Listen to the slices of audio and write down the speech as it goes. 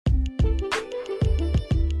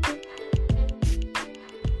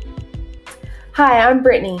Hi, I'm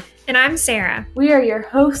Brittany. And I'm Sara. We are your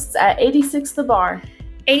hosts at 86 The Bar.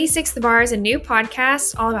 86 The Bar is a new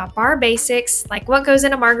podcast all about bar basics, like what goes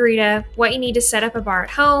in a margarita, what you need to set up a bar at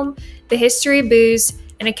home, the history of booze,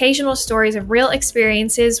 and occasional stories of real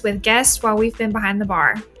experiences with guests while we've been behind the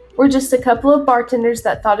bar. We're just a couple of bartenders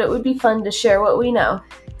that thought it would be fun to share what we know.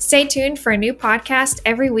 Stay tuned for a new podcast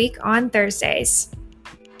every week on Thursdays.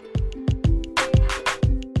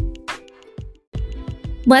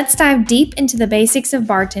 Let's dive deep into the basics of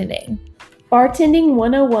bartending. Bartending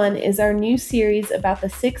 101 is our new series about the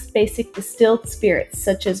 6 basic distilled spirits,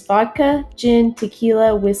 such as vodka, gin,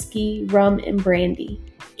 tequila, whiskey, rum, and brandy.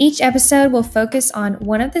 Each episode will focus on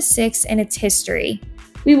one of the 6 and its history.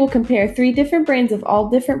 We will compare 3 different brands of all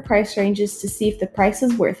different price ranges to see if the price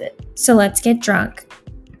is worth it. So let's get drunk.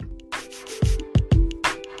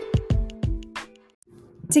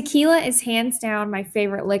 Tequila is hands down my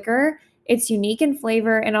favorite liquor. It's unique in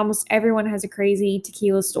flavor, and almost everyone has a crazy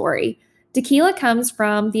tequila story. Tequila comes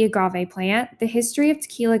from the agave plant. The history of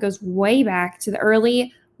tequila goes way back to the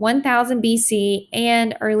early 1000 BC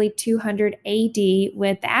and early 200 AD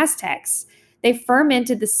with the Aztecs. They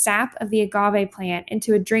fermented the sap of the agave plant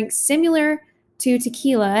into a drink similar to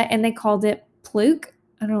tequila, and they called it pluke.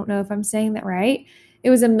 I don't know if I'm saying that right.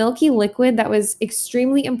 It was a milky liquid that was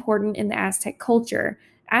extremely important in the Aztec culture.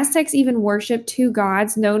 Aztecs even worshipped 2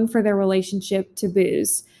 gods known for their relationship to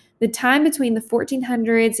booze. The time between the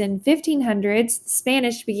 1400s and 1500s, the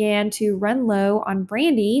Spanish began to run low on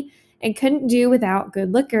brandy and couldn't do without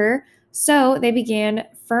good liquor, so they began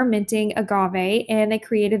fermenting agave and they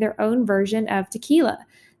created their own version of tequila.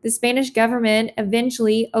 The Spanish government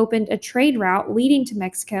eventually opened a trade route leading to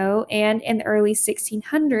Mexico, and in the early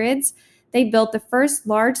 1600s, they built the first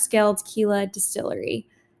large-scale tequila distillery.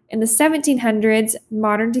 In the 1700s,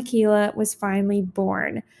 modern tequila was finally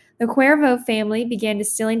born. The Cuervo family began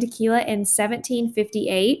distilling tequila in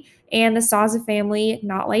 1758, and the Sauza family,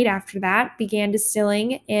 not late after that, began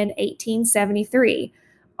distilling in 1873.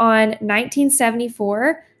 On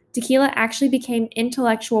 1974, tequila actually became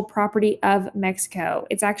intellectual property of Mexico.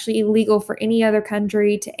 It's actually illegal for any other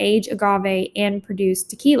country to age agave and produce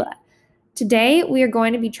tequila. Today, we are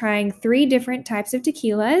going to be trying 3 different types of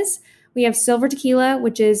tequilas. We have silver tequila,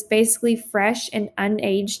 which is basically fresh and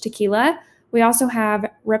unaged tequila. We also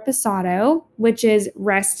have reposado, which is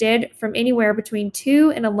rested from anywhere between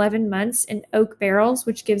 2 and 11 months in oak barrels,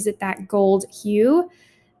 which gives it that gold hue.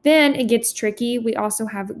 Then it gets tricky. We also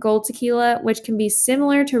have gold tequila, which can be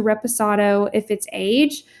similar to reposado if it's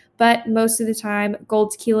aged, but most of the time,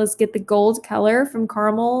 gold tequilas get the gold color from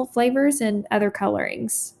caramel flavors and other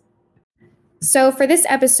colorings. So for this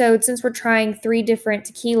episode, since we're trying 3 different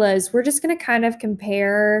tequilas, we're just going to kind of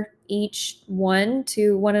compare each one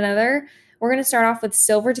to one another. We're going to start off with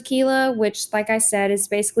silver tequila, which, like I said, is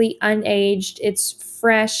basically unaged. It's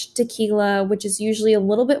fresh tequila, which is usually a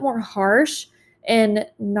little bit more harsh and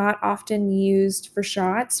not often used for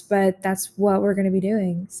shots, but that's what we're going to be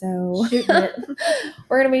doing. So Shooting it.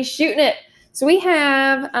 We're going to be shooting it. So we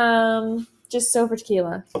have just silver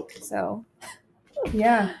tequila. So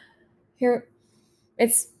Yeah. here,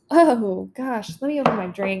 oh gosh, let me open my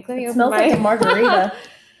drink. It smells like a margarita.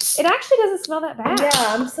 It actually doesn't smell that bad. Yeah,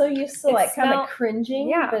 I'm so used to kind of cringing,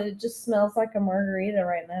 yeah. But it just smells like a margarita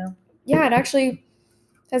right now. Yeah, it actually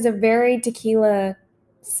has a very tequila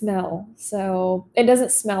smell, so it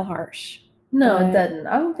doesn't smell harsh. No, it doesn't.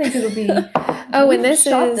 I don't think it'll be. And this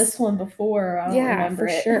shot this one before. I don't remember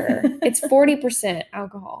for it. sure. It's 40%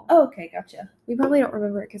 alcohol. Oh, okay, gotcha. We probably don't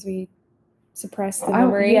remember it because we suppressed the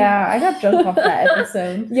memory. I got drunk off that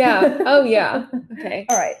episode. Yeah. Oh, yeah. Okay.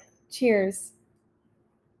 All right. Cheers.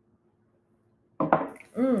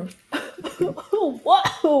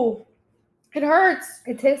 Whoa! It hurts.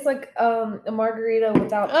 It tastes like a margarita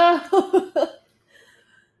without.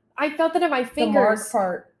 I felt that in my fingers. The marg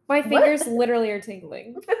part. My fingers literally are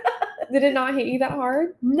tingling. Did it not hit you that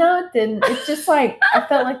hard? No, it didn't. It's just like I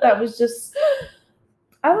felt like that was just.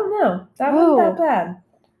 I don't know. That wasn't that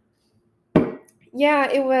bad.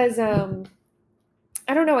 Yeah, it was.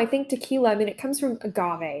 I don't know. I think tequila. I mean, it comes from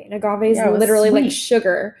agave, and agave is literally sweet. like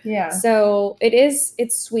sugar. Yeah. So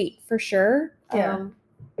it's sweet for sure. Yeah.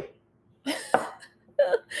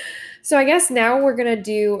 So I guess now we're gonna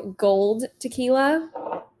do gold tequila,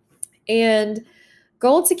 and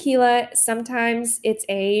gold tequila, sometimes it's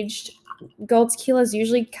aged. Gold tequila is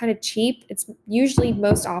usually kind of cheap. It's usually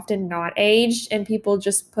most often not aged, and people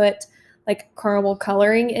just put like caramel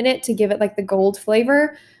coloring in it to give it like the gold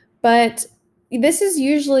flavor. But this is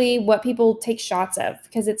usually what people take shots of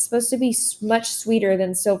because it's supposed to be much sweeter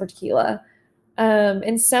than silver tequila.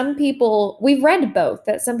 And some people, we've read both,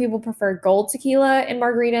 that some people prefer gold tequila in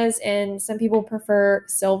margaritas and some people prefer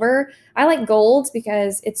silver. I like gold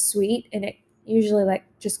because it's sweet and it usually like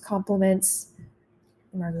just complements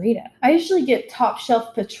the margarita. I usually get top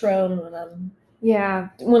shelf Patron when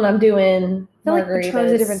I'm doing I feel like margaritas.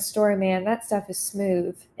 Patron's a different story, man. That stuff is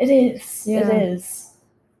smooth. It is. Yeah. It is.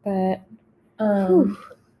 But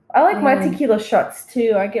I like my tequila shots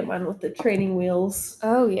too. I get mine with the training wheels.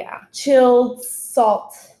 Oh yeah. Chilled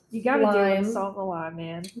salt. You gotta do it with salt and lime,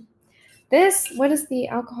 man. This, what is the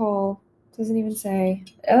alcohol? Doesn't even say.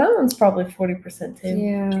 That one's probably 40% too.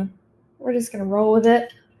 Yeah. We're just gonna roll with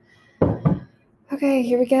it. Okay,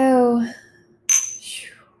 here we go.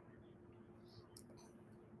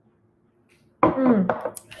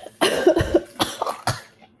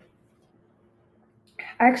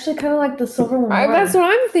 I actually kind of like the silver one more. That's what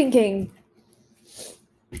I'm thinking.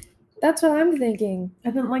 That's what I'm thinking.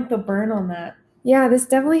 I didn't like the burn on that. Yeah, this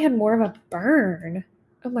definitely had more of a burn.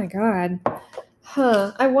 Oh my god.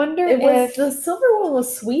 Huh. I wonder if the silver one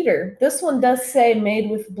was sweeter. This one does say made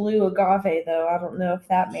with blue agave, though. I don't know if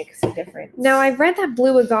that makes a difference. No, I've read that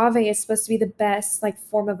blue agave is supposed to be the best like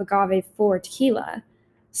form of agave for tequila.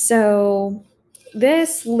 So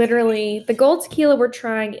this literally, the gold tequila we're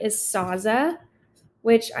trying is Saza,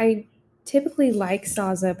 which I typically like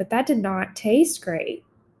Saza, but that did not taste great.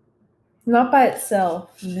 Not by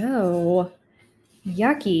itself. No.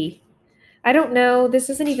 Yucky. I don't know. This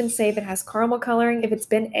doesn't even say if it has caramel coloring. If it's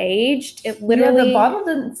been aged, it literally... Yeah, the bottle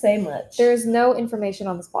didn't say much. There's no information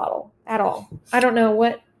on this bottle at all. I don't know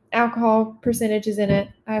what alcohol percentage is in it.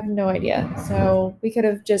 I have no idea. So we could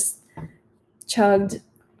have just chugged,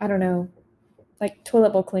 I don't know, like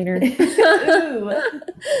toilet bowl cleaner.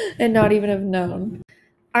 And not even have known.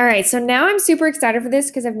 All right, so now I'm super excited for this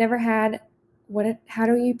because I've never had... how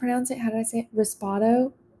do you pronounce it? How did I say it?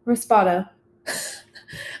 Rispado? Rispado.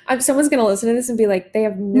 Someone's gonna listen to this and be like, they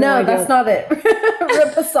have no idea. No, that's not it.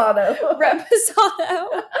 Reposado.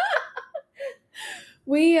 Reposado.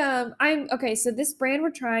 Okay, so this brand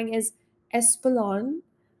we're trying is Espolon.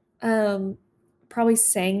 Probably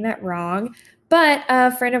saying that wrong. But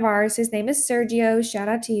a friend of ours, his name is Sergio. Shout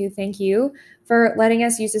out to you. Thank you for letting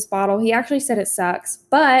us use this bottle. He actually said it sucks,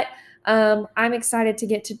 but I'm excited to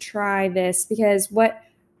get to try this because what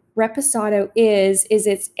Reposado is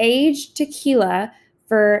it's aged tequila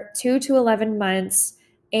for 2 to 11 months,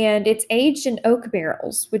 and it's aged in oak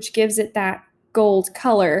barrels, which gives it that gold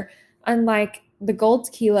color, unlike the gold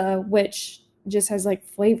tequila, which just has like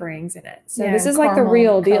flavorings in it. So this is like the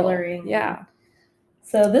real deal. Yeah.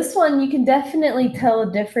 So this one, you can definitely tell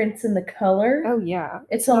a difference in the color. Oh yeah,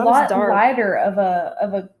 it's a lot lighter of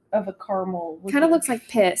a caramel. Kind of looks like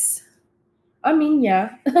piss. I mean,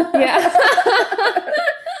 yeah. Yeah.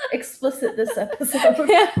 Explicit this episode.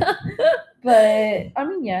 Yeah. But I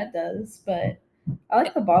mean, yeah, it does. But I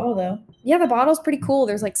like the bottle though. Yeah, the bottle's pretty cool.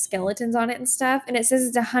 There's like skeletons on it and stuff, and it says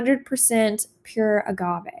it's 100% pure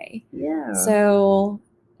agave. Yeah. So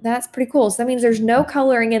that's pretty cool. So that means there's no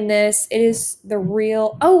coloring in this. It is the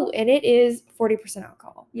real. Oh, and it is 40%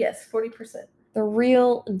 alcohol. Yes, 40%. The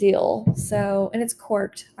real deal. So, and it's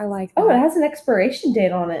corked. I like that. Oh, it has an expiration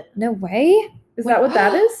date on it. No way. Is that what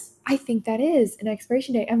that is? I think that is an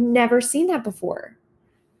expiration date. I've never seen that before.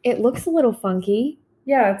 It looks a little funky.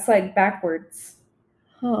 Yeah, it's like backwards.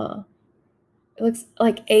 Huh. It looks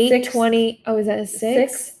like 8/20. Oh, is that a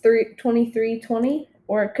 6? 6/23/20?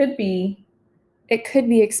 Or it could be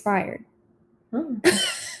expired. Oh.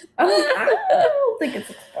 I don't think it's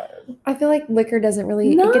expired. I feel like liquor doesn't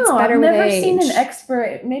really. No, it gets better I've with never age.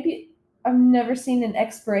 I've never seen an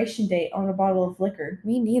expiration date on a bottle of liquor.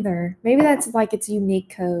 Me neither. Maybe that's like its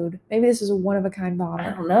unique code. Maybe this is a one-of-a-kind bottle.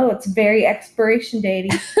 I don't know. It's very expiration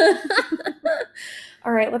datey.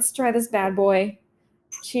 All right, let's try this bad boy.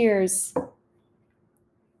 Cheers.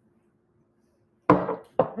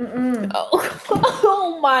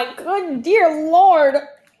 Oh my good dear Lord.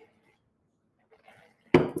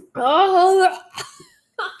 Oh.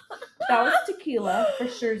 That was tequila for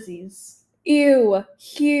surezies. Ew,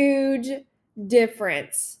 huge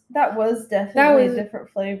difference. That was definitely a different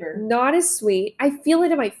flavor. Not as sweet. I feel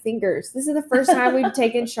it in my fingers. This is the first time we've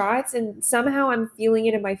taken shots, and somehow I'm feeling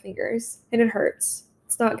it in my fingers, and it hurts.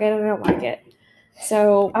 It's not good, and I don't like it.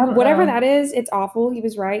 So whatever that is, it's awful. He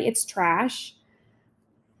was right. It's trash.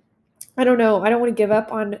 I don't know. I don't want to give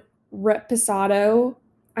up on Reposado.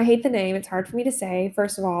 I hate the name. It's hard for me to say,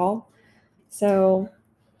 first of all. So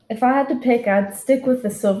if I had to pick, I'd stick with the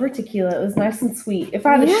silver tequila. It was nice and sweet. If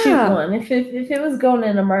I had to shoot one, if it was going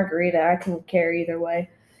in a margarita, I can carry either way.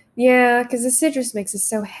 Yeah, because the citrus mix is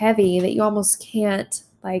so heavy that you almost can't,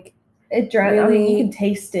 like, it dries. Really, I mean, you can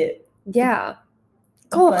taste it. Yeah.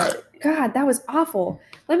 God, that was awful.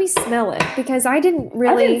 Let me smell it because I didn't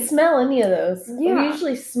smell any of those. Yeah. We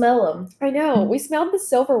usually smell them. I know. We smelled the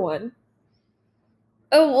silver one.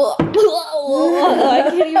 Oh, I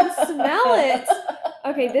can't even smell it.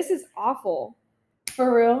 Okay, this is awful.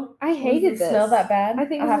 For real? I hated this. Smell that bad? I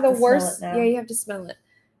think this is the worst. Yeah, you have to smell it.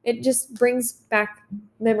 It just brings back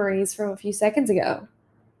memories from a few seconds ago.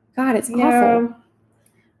 God, it's awful.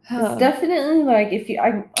 It's definitely like if you,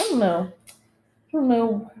 I don't know. I don't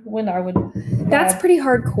know when I would. That's pretty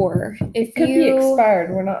hardcore. It could be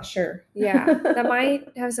expired. We're not sure. Yeah, that might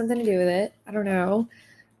have something to do with it. I don't know.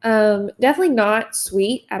 Definitely not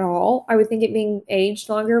sweet at all. I would think it being aged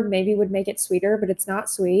longer maybe would make it sweeter, but it's not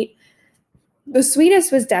sweet. The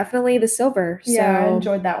sweetest was definitely the silver. Yeah, I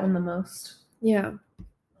enjoyed that one the most. Yeah.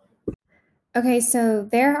 Okay, so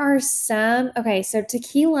there are some. Okay, so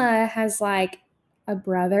tequila has like a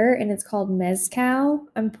brother and it's called mezcal.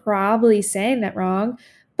 I'm probably saying that wrong,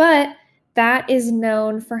 but that is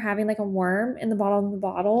known for having like a worm in the bottom of the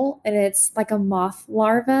bottle and it's like a moth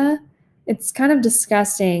larva. It's kind of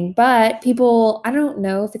disgusting, but people, I don't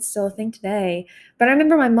know if it's still a thing today, but I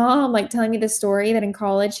remember my mom like telling me this story that in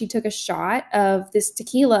college she took a shot of this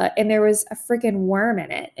tequila and there was a freaking worm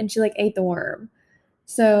in it and she like ate the worm.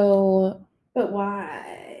 So, but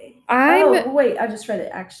why? Wait, I just read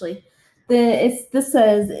it actually. This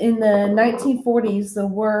says in the 1940s, the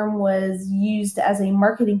worm was used as a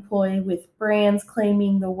marketing ploy with brands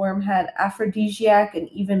claiming the worm had aphrodisiac and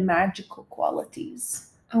even magical qualities.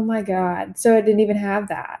 Oh my God. So it didn't even have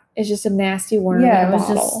that. It's just a nasty worm in a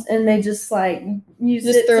bottle. And they just like used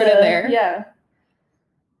it threw it in there. Yeah.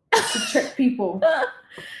 To trick people.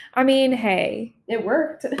 I mean, hey. It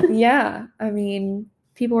worked. Yeah. I mean,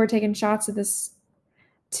 people were taking shots of this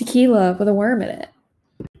tequila with a worm in it.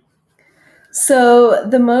 So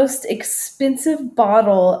the most expensive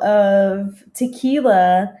bottle of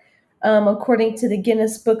tequila, according to the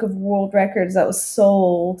Guinness Book of World Records that was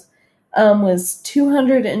sold, was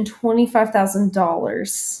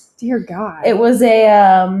 $225,000. Dear God. It was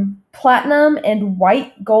a platinum and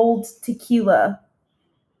white gold tequila.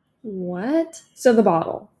 What? So the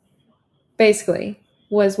bottle, basically,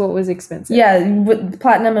 was what was expensive. Yeah, with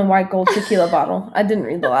platinum and white gold tequila bottle. I didn't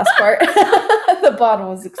read the last part. The bottle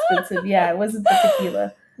was expensive. Yeah, it wasn't the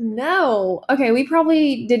tequila. No. Okay, we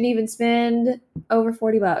probably didn't even spend over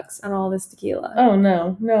 $40 on all this tequila. Oh,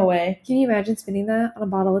 no. No way. Can you imagine spending that on a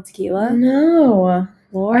bottle of tequila? No.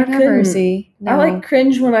 Lord have mercy. No. I like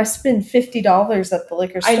cringe when I spend $50 at the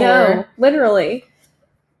liquor store. I know. Literally.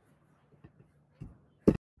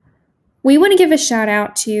 We want to give a shout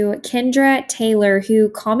out to Kendra Taylor, who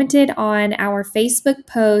commented on our Facebook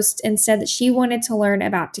post and said that she wanted to learn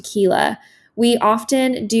about tequila. We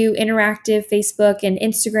often do interactive Facebook and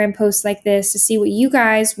Instagram posts like this to see what you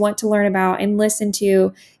guys want to learn about and listen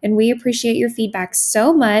to, and we appreciate your feedback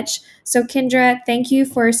so much. So Kendra, thank you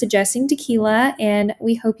for suggesting tequila, and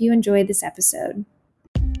we hope you enjoyed this episode.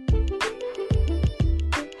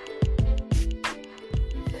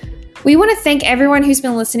 We want to thank everyone who's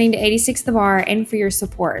been listening to 86 The Bar and for your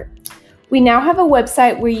support. We now have a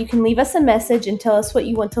website where you can leave us a message and tell us what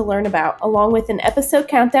you want to learn about, along with an episode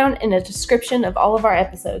countdown and a description of all of our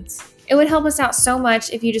episodes. It would help us out so much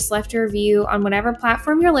if you just left a review on whatever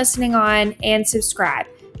platform you're listening on and subscribe.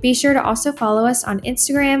 Be sure to also follow us on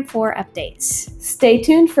Instagram for updates. Stay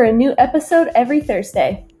tuned for a new episode every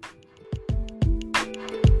Thursday.